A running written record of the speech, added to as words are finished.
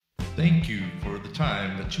Thank you for the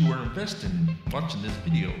time that you are investing watching this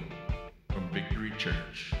video from Victory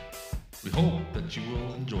Church. We hope that you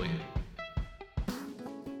will enjoy it.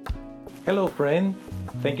 Hello friend,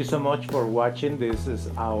 thank you so much for watching. This is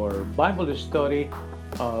our Bible study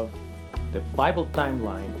of the Bible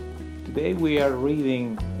timeline. Today we are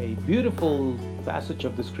reading a beautiful passage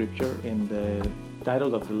of the scripture, and the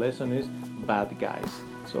title of the lesson is Bad Guys.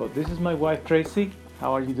 So this is my wife Tracy.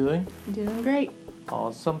 How are you doing? Doing great.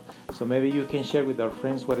 Awesome. So maybe you can share with our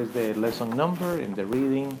friends what is the lesson number and the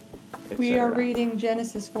reading, etc. We are reading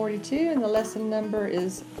Genesis 42 and the lesson number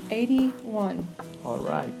is 81. All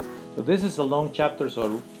right. So this is a long chapter,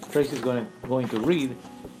 so Tracy is going to read,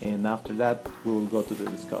 and after that we will go to the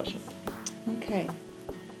discussion. Okay.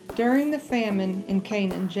 During the famine in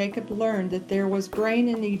Canaan, Jacob learned that there was grain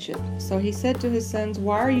in Egypt. So he said to his sons,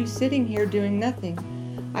 "Why are you sitting here doing nothing?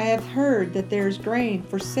 I have heard that there is grain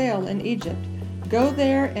for sale in Egypt. Go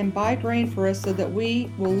there and buy grain for us so that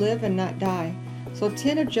we will live and not die." So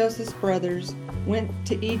 10 of Joseph's brothers went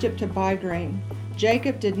to Egypt to buy grain.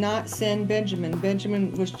 Jacob did not send Benjamin.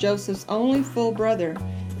 Benjamin was Joseph's only full brother.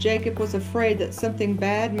 Jacob was afraid that something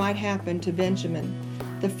bad might happen to Benjamin.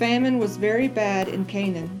 The famine was very bad in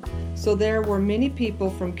Canaan, so there were many people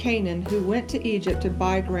from Canaan who went to Egypt to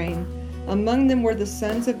buy grain. Among them were the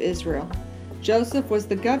sons of Israel. Joseph was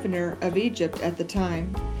the governor of Egypt at the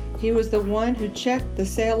time. He was the one who checked the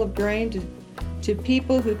sale of grain to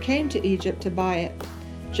people who came to Egypt to buy it.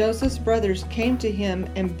 Joseph's brothers came to him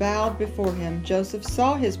and bowed before him. Joseph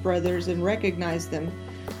saw his brothers and recognized them,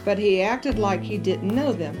 but he acted like he didn't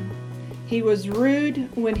know them. He was rude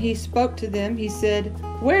when he spoke to them. He said,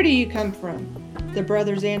 "Where do you come from?" The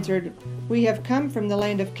brothers answered, "We have come from the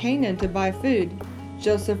land of Canaan to buy food."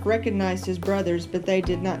 Joseph recognized his brothers, but they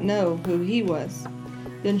did not know who he was.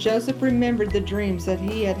 Then Joseph remembered the dreams that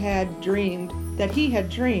he had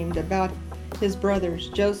dreamed about his brothers.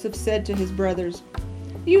 Joseph said to his brothers,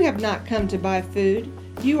 "You have not come to buy food.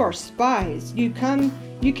 You are spies. You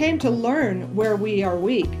came to learn where we are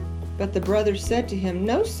weak." But the brothers said to him,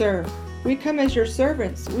 "No, sir. We come as your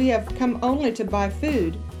servants. We have come only to buy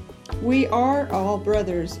food. We are all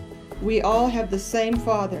brothers. We all have the same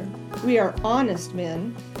father. We are honest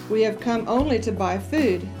men. We have come only to buy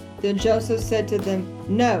food." Then Joseph said to them,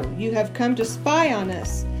 "No, you have come to spy on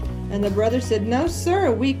us." And the brothers said, "No,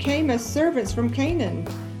 sir, we came as servants from Canaan.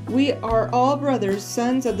 We are all brothers,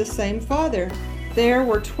 sons of the same father. There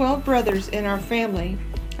were 12 brothers in our family.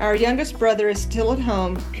 Our youngest brother is still at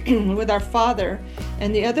home with our father,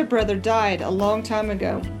 and the other brother died a long time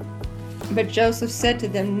ago." But Joseph said to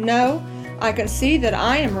them, "No, I can see that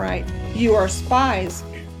I am right. You are spies,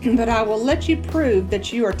 but I will let you prove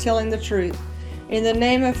that you are telling the truth. In the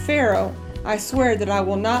name of Pharaoh, I swear that I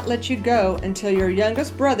will not let you go until your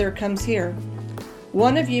youngest brother comes here.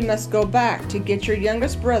 One of you must go back to get your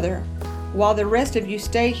youngest brother, while the rest of you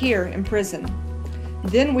stay here in prison.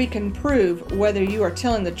 Then we can prove whether you are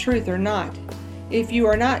telling the truth or not. If you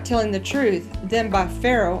are not telling the truth, then by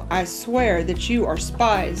Pharaoh I swear that you are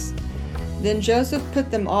spies." Then Joseph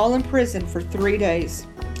put them all in prison for 3 days.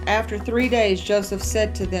 After 3 days, Joseph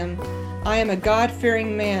said to them, "I am a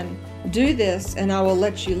God-fearing man. Do this, and I will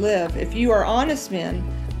let you live. If you are honest men,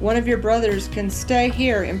 one of your brothers can stay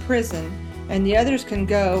here in prison, and the others can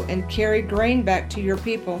go and carry grain back to your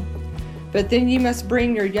people. But then you must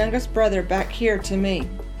bring your youngest brother back here to me.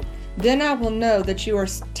 Then I will know that you are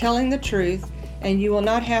telling the truth, and you will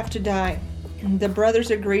not have to die." The brothers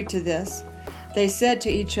agreed to this. They said to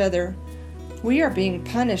each other, "We are being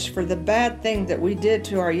punished for the bad thing that we did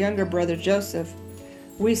to our younger brother Joseph.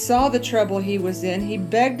 We saw the trouble he was in. He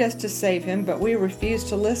begged us to save him, but we refused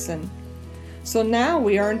to listen. So now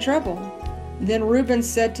we are in trouble." Then Reuben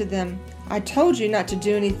said to them, "I told you not to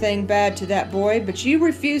do anything bad to that boy, but you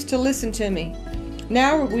refused to listen to me.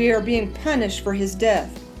 Now we are being punished for his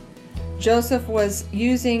death." Joseph was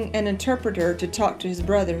using an interpreter to talk to his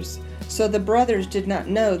brothers, so the brothers did not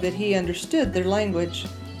know that he understood their language.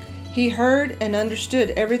 He heard and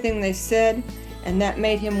understood everything they said, and that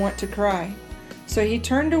made him want to cry. So he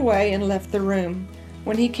turned away and left the room.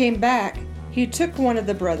 When he came back, he took one of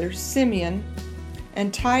the brothers, Simeon,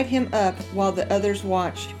 and tied him up while the others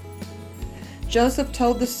watched. Joseph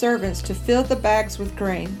told the servants to fill the bags with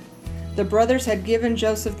grain. The brothers had given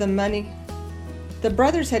Joseph the money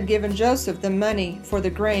for the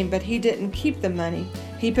grain, but he didn't keep the money.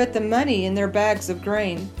 He put the money in their bags of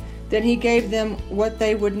grain. Then he gave them what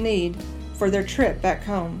they would need for their trip back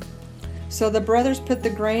home. So the brothers put the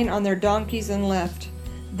grain on their donkeys and left.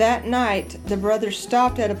 That night, the brothers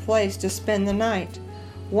stopped at a place to spend the night.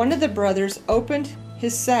 One of the brothers opened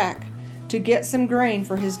his sack to get some grain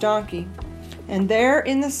for his donkey, and there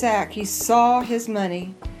in the sack he saw his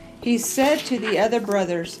money. He said to the other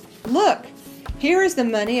brothers, "Look, here is the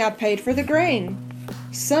money I paid for the grain.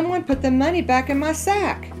 Someone put the money back in my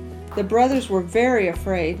sack." The brothers were very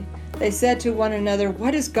afraid. They said to one another,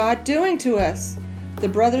 "What is God doing to us?" The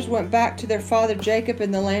brothers went back to their father Jacob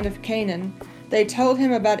in the land of Canaan. They told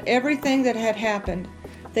him about everything that had happened.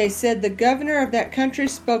 They said, "The governor of that country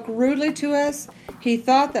spoke rudely to us. He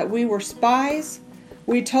thought that we were spies.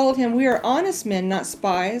 We told him, 'We are honest men, not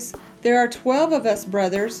spies. There are 12 of us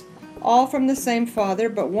brothers, all from the same father,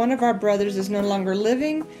 but one of our brothers is no longer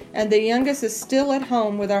living, and the youngest is still at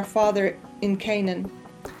home with our father in Canaan.'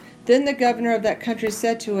 Then the governor of that country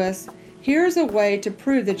said to us, 'Here is a way to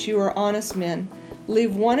prove that you are honest men.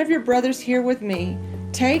 Leave one of your brothers here with me.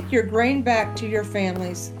 Take your grain back to your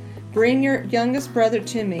families. Bring your youngest brother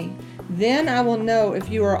to me. Then I will know if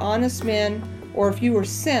you are honest men or if you were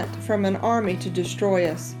sent from an army to destroy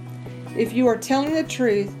us. If you are telling the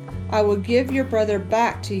truth, I will give your brother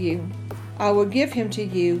back to you. I will give him to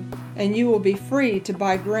you, and you will be free to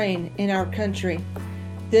buy grain in our country.'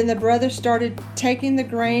 Then the brothers started taking the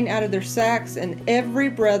grain out of their sacks, and every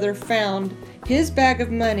brother found his bag of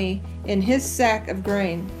money in his sack of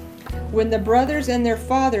grain. When the brothers and their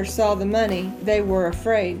father saw the money, they were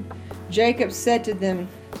afraid. Jacob said to them,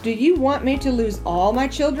 'Do you want me to lose all my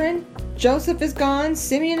children? Joseph is gone,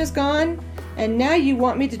 Simeon is gone, and now you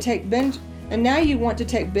want to take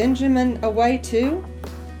Benjamin away too?'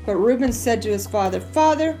 But Reuben said to his father,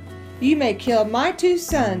 'Father, you may kill my 2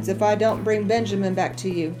 sons if I don't bring Benjamin back to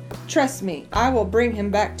you. Trust me, I will bring him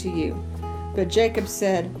back to you.' But Jacob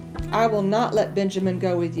said, 'I will not let Benjamin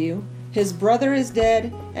go with you. His brother is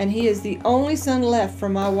dead, and he is the only son left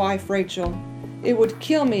from my wife Rachel. It would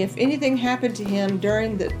kill me if anything happened to him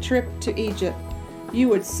during the trip to Egypt. You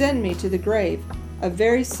would send me to the grave, a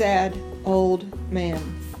very sad old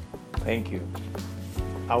man.'" Thank you.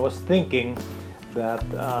 I was thinking that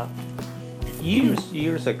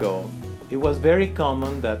years ago, it was very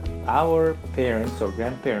common that our parents or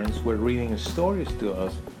grandparents were reading stories to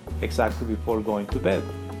us exactly before going to bed.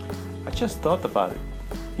 I just thought about it.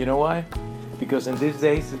 You know why? Because in these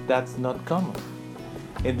days, that's not common.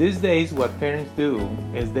 In these days, what parents do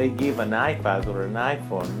is they give an iPad or an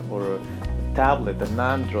iPhone or a tablet, an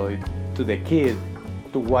Android to the kid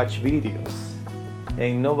to watch videos.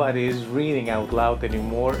 And nobody is reading out loud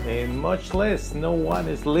anymore, and much less no one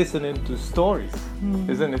is listening to stories.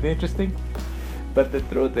 Isn't it interesting? But the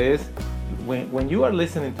truth is, when you are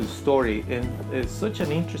listening to story, and it's such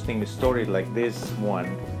an interesting story like this one,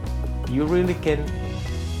 you really can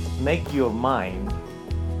make your mind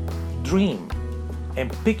dream and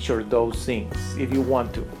picture those things if you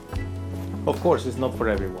want to. Of course, it's not for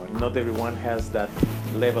everyone. Not everyone has that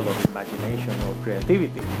level of imagination or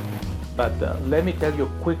creativity. But let me tell you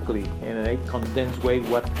quickly, in a condensed way,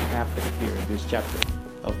 what happened here in this chapter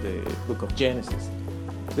of the book of Genesis.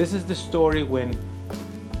 This is the story when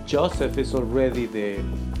Joseph is already the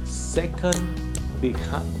second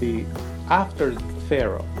after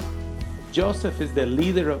Pharaoh. Joseph is the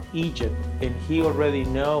leader of Egypt, and he already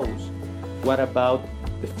knows what about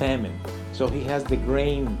the famine. So he has the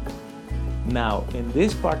grain. Now, in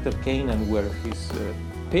this part of Canaan where his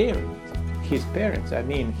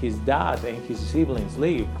dad and his siblings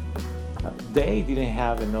live, they didn't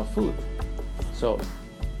have enough food. So,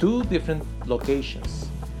 2 different locations.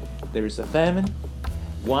 There is a famine,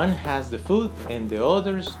 one has the food and the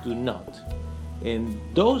others do not. And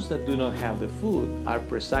those that do not have the food are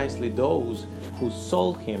precisely those who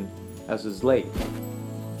sold him as a slave.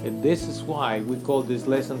 And this is why we call this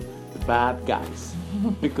lesson the bad guys.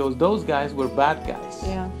 Because those guys were bad guys.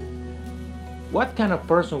 Yeah. What kind of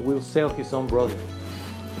person will sell his own brother?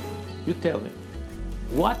 You tell me.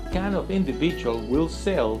 What kind of individual will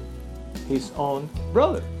sell his own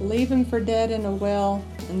brother? Leave him for dead in a well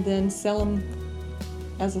and then sell him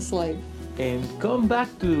as a slave. And come back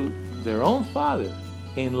to their own father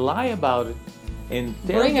and lie about it and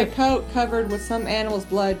bring a coat covered with some animal's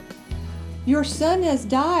blood. Your son has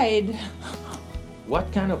died.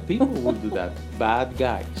 What kind of people would do that? Bad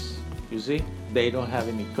guys. You see, they don't have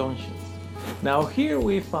any conscience. Now here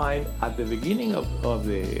we find at the beginning of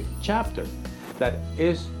the chapter that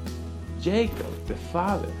is Jacob, the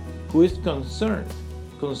father, who is concerned.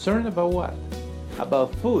 Concerned about what?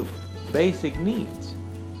 About food, basic needs.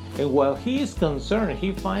 And while he is concerned,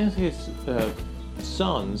 he finds his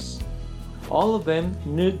sons, all of them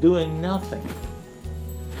doing nothing.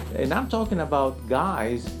 And I'm talking about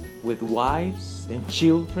guys with wives and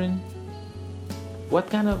children. What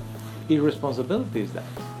kind of irresponsibility is that?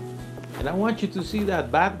 And I want you to see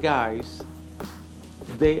that bad guys,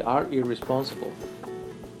 they are irresponsible.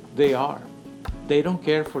 They are. They don't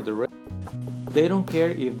care for the rest. They don't care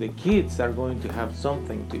if the kids are going to have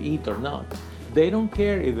something to eat or not. They don't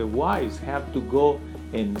care if the wives have to go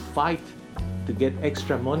and fight to get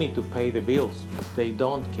extra money to pay the bills. They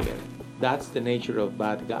don't care. That's the nature of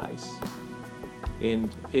bad guys.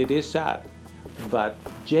 And it is sad. But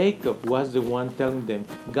Jacob was the one telling them,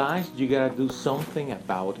 guys, you gotta do something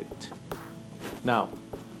about it. Now,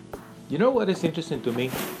 you know what is interesting to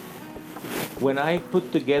me? When I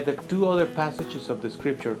put together two other passages of the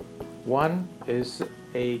scripture, one is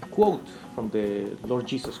a quote from the Lord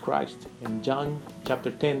Jesus Christ. In John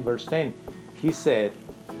chapter 10, verse 10, he said,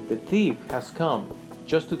 the thief has come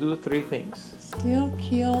just to do three things. Steal,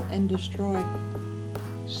 kill, and destroy.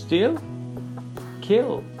 Steal,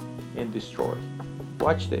 kill, and destroy.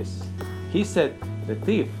 Watch this. He said, the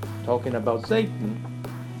thief, talking about Satan,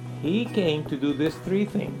 he came to do these three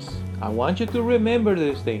things. I want you to remember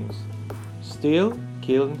these things. Steal,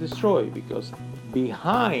 kill, and destroy, because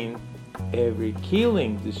behind every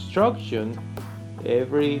killing, destruction,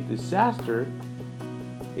 every disaster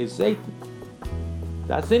is Satan.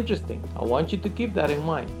 That's interesting. I want you to keep that in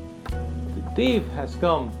mind. The thief has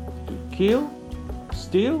come to kill,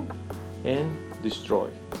 steal, and destroy.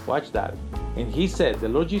 Watch that. And he said, the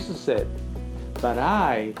Lord Jesus said, but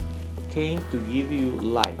I came to give you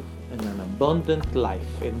life, and an abundant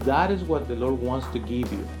life. And that is what the Lord wants to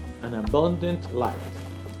give you, an abundant life.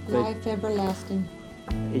 Life everlasting.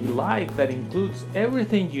 A life that includes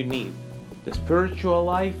everything you need, the spiritual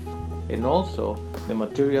life and also the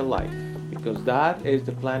material life, because that is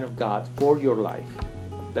the plan of God for your life,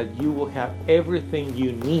 that you will have everything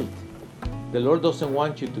you need. The Lord doesn't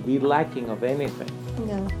want you to be lacking of anything.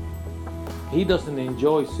 No. He doesn't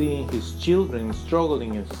enjoy seeing his children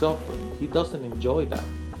struggling and suffering. He doesn't enjoy that.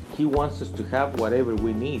 He wants us to have whatever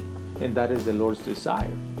we need, and that is the Lord's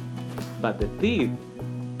desire. But the thief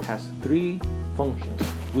has three functions.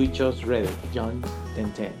 We just read it, John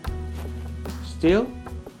 10:10. Steal,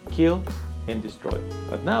 kill, and destroy.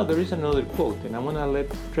 But now there is another quote, and I'm going to let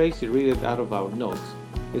Tracy read it out of our notes.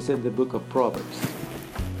 It's in the book of Proverbs.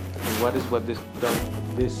 And what this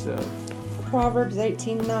Proverbs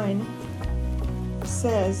 18:9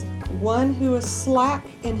 says, one who is slack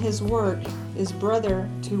in his work is brother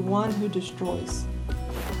to one who destroys.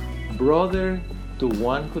 Brother to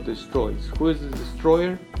one who destroys. Who is the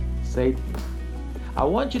destroyer? Satan. I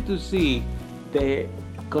want you to see the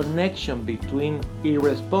connection between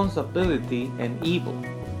irresponsibility and evil,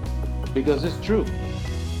 because it's true.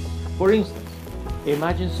 For instance,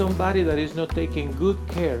 imagine somebody that is not taking good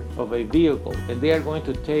care of a vehicle, and they are going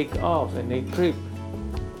to take off on a trip,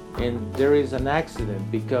 and there is an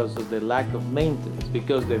accident because of the lack of maintenance,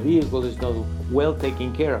 because the vehicle is not well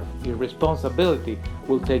taken care of. Irresponsibility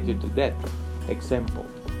will take you to death. Example.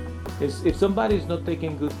 If somebody is not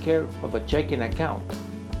taking good care of a checking account,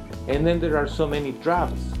 and then there are so many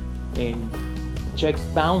drafts and checks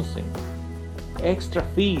bouncing, extra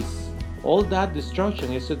fees, all that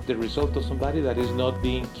destruction is the result of somebody that is not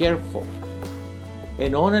being careful.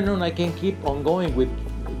 And on I can keep on going with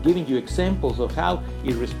giving you examples of how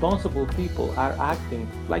irresponsible people are acting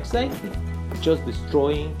like Satan, just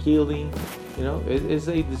destroying, killing. It's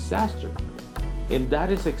a disaster. And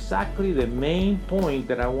that is exactly the main point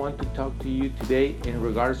that I want to talk to you today in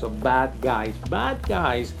regards of bad guys. Bad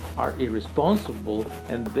guys are irresponsible,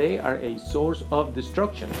 and they are a source of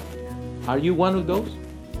destruction. Are you one of those?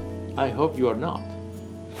 I hope you are not.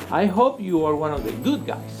 I hope you are one of the good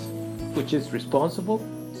guys, which is responsible,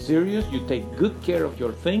 serious, you take good care of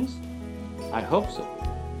your things. I hope so.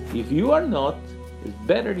 If you are not, it's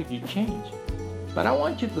better if you change. But I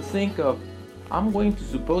want you to think of, I'm going to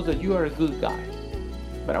suppose that you are a good guy.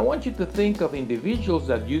 But I want you to think of individuals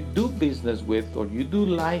that you do business with, or you do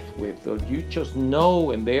life with, or you just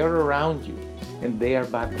know and they are around you, and they are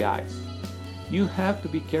bad guys. You have to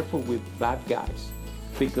be careful with bad guys,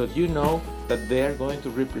 because you know that they are going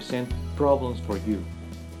to represent problems for you.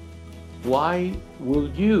 Why will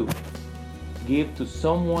you give to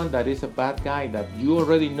someone that is a bad guy, that you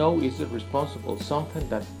already know is irresponsible, something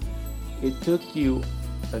that it took you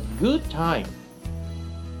a good time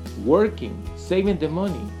working, saving the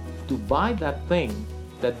money to buy that thing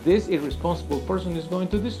that this irresponsible person is going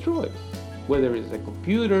to destroy? Whether it's a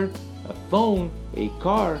computer, a phone, a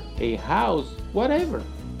car, a house, whatever.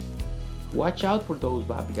 Watch out for those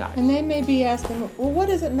bad guys. And they may be asking, well, what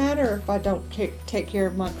does it matter if I don't take care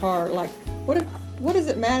of my car? Like, what does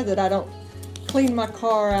it matter that I don't clean my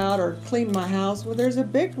car out or clean my house? Well, there's a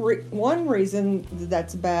big one reason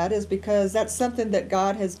that's bad is because that's something that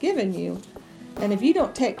God has given you. And if you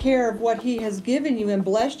don't take care of what He has given you and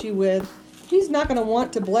blessed you with, He's not going to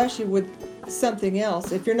want to bless you with something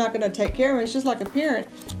else. If you're not going to take care of it, it's just like a parent.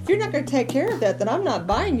 If you're not going to take care of that, then I'm not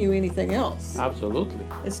buying you anything else. Absolutely.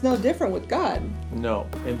 It's no different with God. No.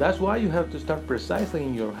 And that's why you have to start precisely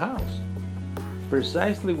in your house,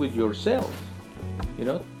 precisely with yourself. You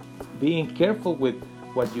know, being careful with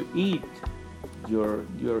what you eat, your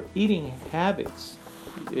eating habits,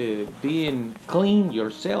 being clean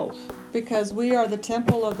yourself. Because we are the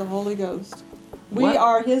temple of the Holy Ghost. We What?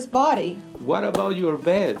 are His body. What about your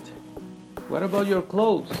bed? What about your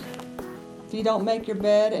clothes? If you don't make your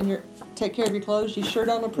bed and take care of your clothes, you sure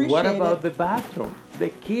don't appreciate What about it. the bathroom, the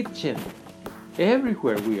kitchen?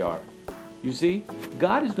 Everywhere we are. You see,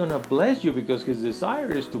 God is going to bless you because His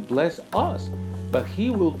desire is to bless us. But He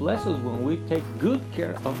will bless us when we take good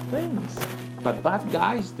care of things. But bad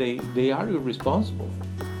guys, they are irresponsible.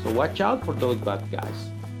 So watch out for those bad guys.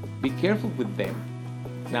 Be careful with them.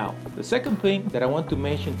 Now, the second thing that I want to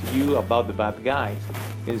mention to you about the bad guys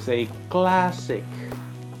is a classic.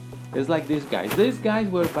 It's like these guys. These guys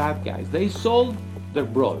were bad guys. They sold their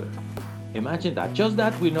brother. Imagine that. Just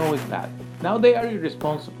that we know is bad. Now they are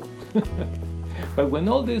irresponsible. But when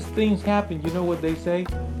all these things happen, you know what they say?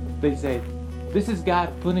 They say, this is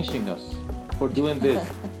God punishing us for doing this.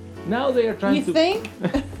 Now they are trying You to think?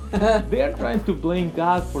 they are trying to blame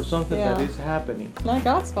God for something that Yeah. is happening. Not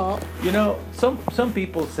God's fault. You know, some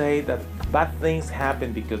people say that bad things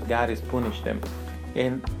happen because God has punished them.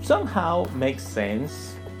 And somehow makes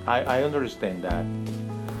sense. I understand that.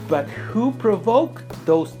 But who provoked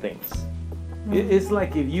those things? It's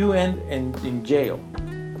like if you end in jail.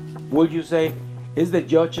 Would you say, is the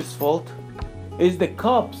judge's fault? Is the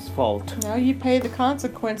cop's fault? No, you pay the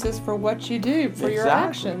consequences for what you do, for your Exactly.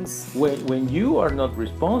 actions. When you are not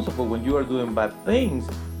responsible, when you are doing bad things,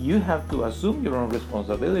 you have to assume your own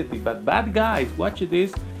responsibility. But bad guys, watch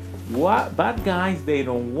this. Bad guys, they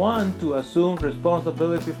don't want to assume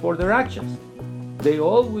responsibility for their actions. They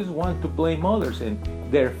always want to blame others, and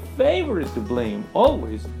their favorite to blame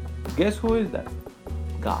always. Guess who is that?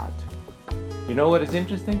 God. You know what is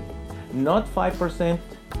interesting? Not 5%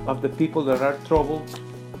 of the people that are troubled,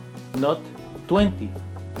 not 20,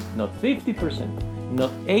 not 50%,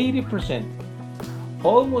 not 80%.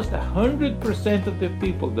 Almost 100% of the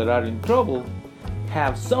people that are in trouble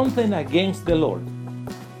have something against the Lord.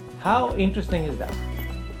 How interesting is that?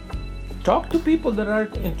 Talk to people that are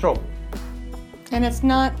in trouble. And it's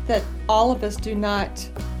not that all of us do not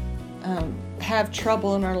have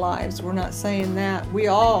trouble in our lives. We're not saying that. We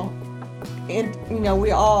all,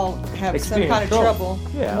 we all have some Experience kind of trouble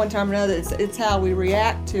Yeah. one time or another. It's how we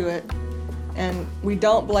react to it. And we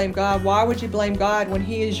don't blame God. Why would you blame God when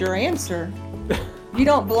He is your answer? You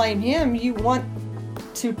don't blame Him. You want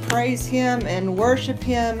to praise Him and worship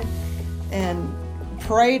Him and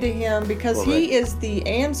pray to Him because Correct. He is the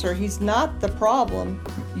answer. He's not the problem.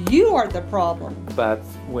 You are the problem. But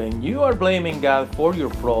when you are blaming God for your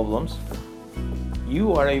problems,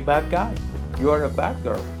 you are a bad guy. You are a bad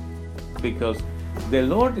girl. Because the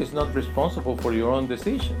Lord is not responsible for your own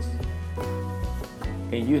decisions.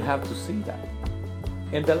 And you have to see that.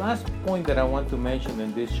 And the last point that I want to mention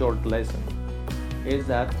in this short lesson is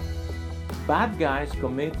that bad guys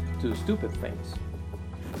commit to stupid things.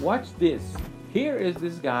 Watch this. Here is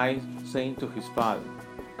this guy saying to his father,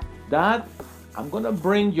 Dad, I'm going to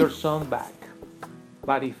bring your son back.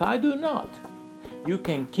 But if I do not, you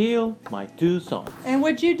can kill my 2 sons. And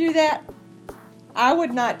would you do that? I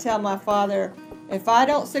would not tell my father, if I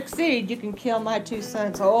don't succeed, you can kill my 2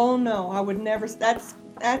 sons. Oh no, I would never. That's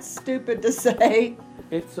stupid to say.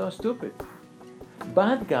 It's so stupid.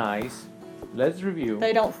 Bad guys, let's review.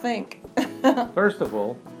 They don't think. First of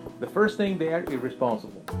all, the first thing, they are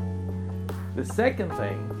irresponsible. The second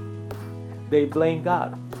thing, they blame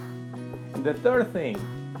God. And the third thing,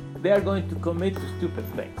 they are going to commit to stupid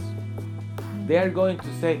things. They are going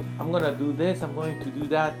to say, I'm going to do this, I'm going to do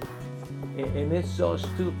that. And it's so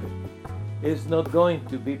stupid. It's not going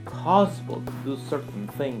to be possible to do certain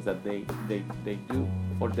things that they do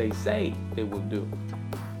or they say they will do.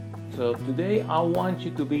 So today I want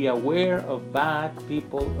you to be aware of bad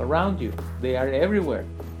people around you. They are everywhere.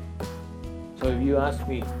 So if you ask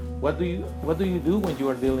me, what do you do when you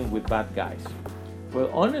are dealing with bad guys? Well,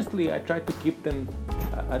 honestly, I try to keep them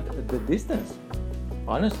at the distance.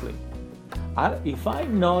 Honestly, if I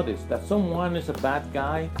notice that someone is a bad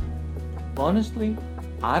guy, honestly,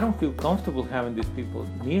 I don't feel comfortable having these people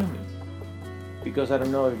near me, because I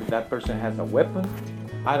don't know if that person has a weapon.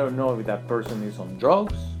 I don't know if that person is on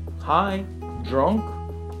drugs, high, drunk.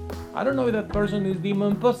 I don't know if that person is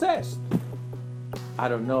demon possessed. I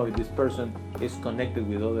don't know if this person is connected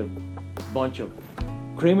with other bunch of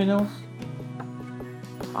criminals.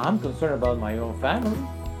 I'm concerned about my own family.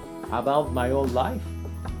 about my own life.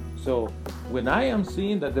 So when I am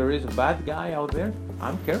seeing that there is a bad guy out there,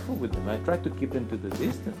 I'm careful with them. I try to keep them to the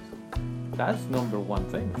distance. That's number one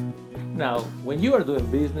thing. Now, when you are doing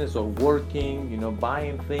business or working,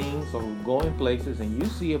 buying things or going places, and you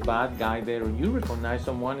see a bad guy there, or you recognize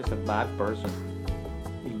someone as a bad person,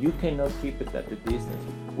 you cannot keep it at the distance.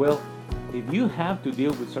 Well, if you have to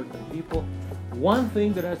deal with certain people, one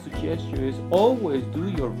thing that I suggest you is always do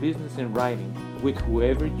your business in writing with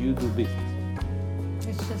whoever you do business.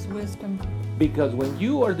 It's just wisdom. Because when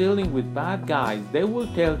you are dealing with bad guys, they will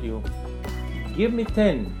tell you, give me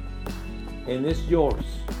 10 and it's yours.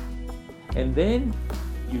 And then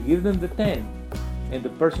you give them the 10 and the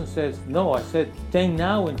person says, no, I said 10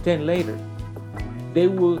 now and 10 later. They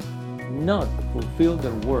will not fulfill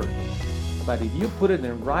their word. But if you put it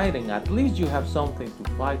in writing, at least you have something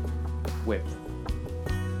to fight with.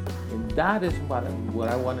 And that is what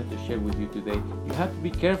I wanted to share with you today. You have to be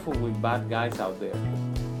careful with bad guys out there.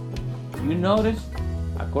 You notice,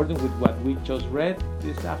 according with what we just read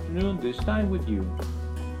this afternoon, this time with you,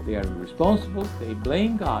 they are irresponsible, they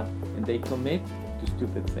blame God, and they commit to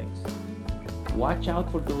stupid things. Watch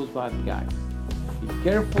out for those bad guys. Be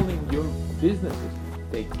careful in your businesses.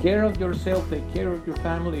 Take care of yourself, take care of your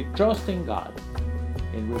family, trust in God.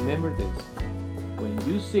 And remember this, when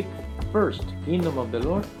you seek first the kingdom of the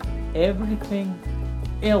Lord, everything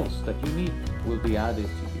else that you need will be added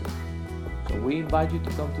to you. So we invite you to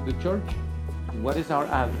come to the church. What is our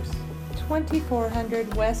address?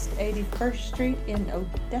 2400 West 81st Street in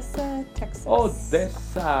Odessa, Texas.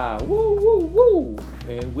 Odessa! Woo, woo, woo!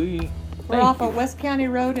 And we're off of West County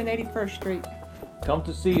Road and 81st Street. Come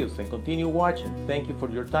to see us and continue watching. Thank you for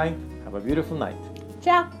your time. Have a beautiful night.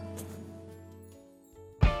 Ciao.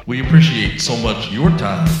 We appreciate so much your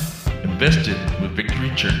time invested with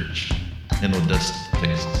Victory Church in Odessa,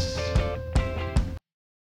 Texas.